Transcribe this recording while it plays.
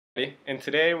And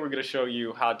today we're going to show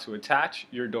you how to attach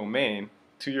your domain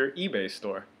to your eBay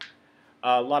store.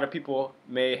 A lot of people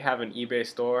may have an eBay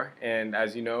store, and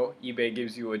as you know, eBay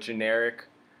gives you a generic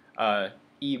uh,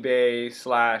 eBay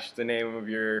slash the name of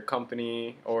your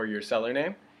company or your seller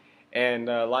name. And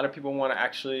a lot of people want to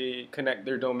actually connect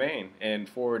their domain and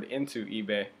forward into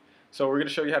eBay. So we're going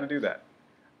to show you how to do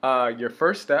that. Your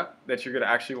first step that you're going to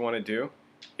actually want to do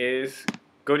is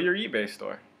go to your eBay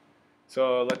store.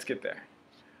 So let's get there.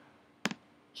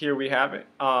 Here we have it.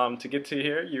 To get to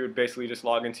here, you would basically just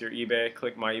log into your eBay,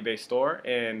 click My eBay Store,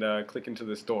 and click into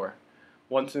the store.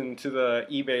 Once into the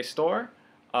eBay store,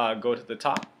 go to the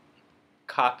top,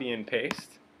 copy and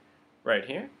paste right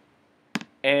here,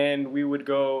 and we would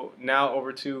go now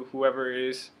over to whoever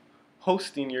is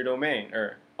hosting your domain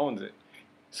or owns it.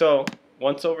 So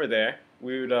once over there,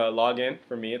 we would log in.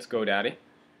 For me, it's GoDaddy.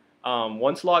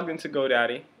 Once logged into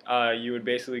GoDaddy, you would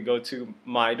basically go to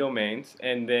My Domains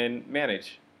and then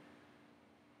Manage.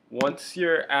 Once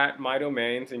you're at My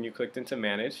Domains and you clicked into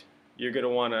Manage, you're going to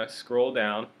want to scroll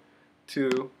down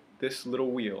to this little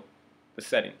wheel, the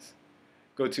settings.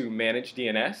 Go to Manage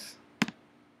DNS,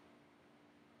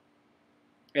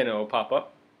 and it will pop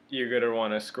up. You're going to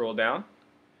want to scroll down,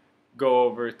 go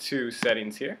over to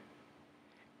Settings here,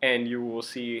 and you will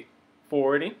see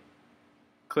Forwarding.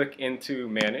 Click into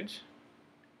Manage,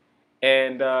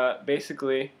 and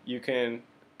basically you can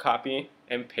copy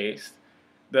and paste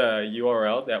the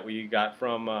URL that we got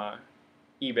from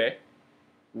eBay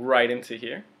right into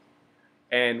here,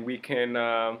 and we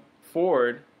can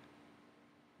forward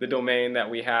the domain that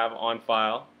we have on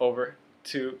file over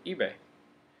to eBay.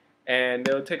 And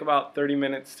it'll take about 30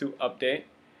 minutes to update,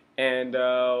 and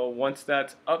once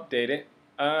that's updated,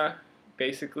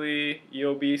 basically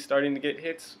you'll be starting to get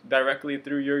hits directly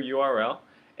through your URL,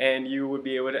 and you would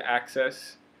be able to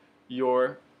access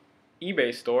your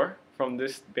eBay store from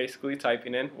this, basically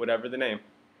typing in whatever the name.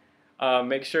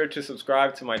 Make sure to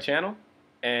subscribe to my channel,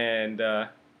 and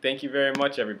thank you very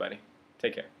much, everybody.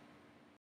 Take care.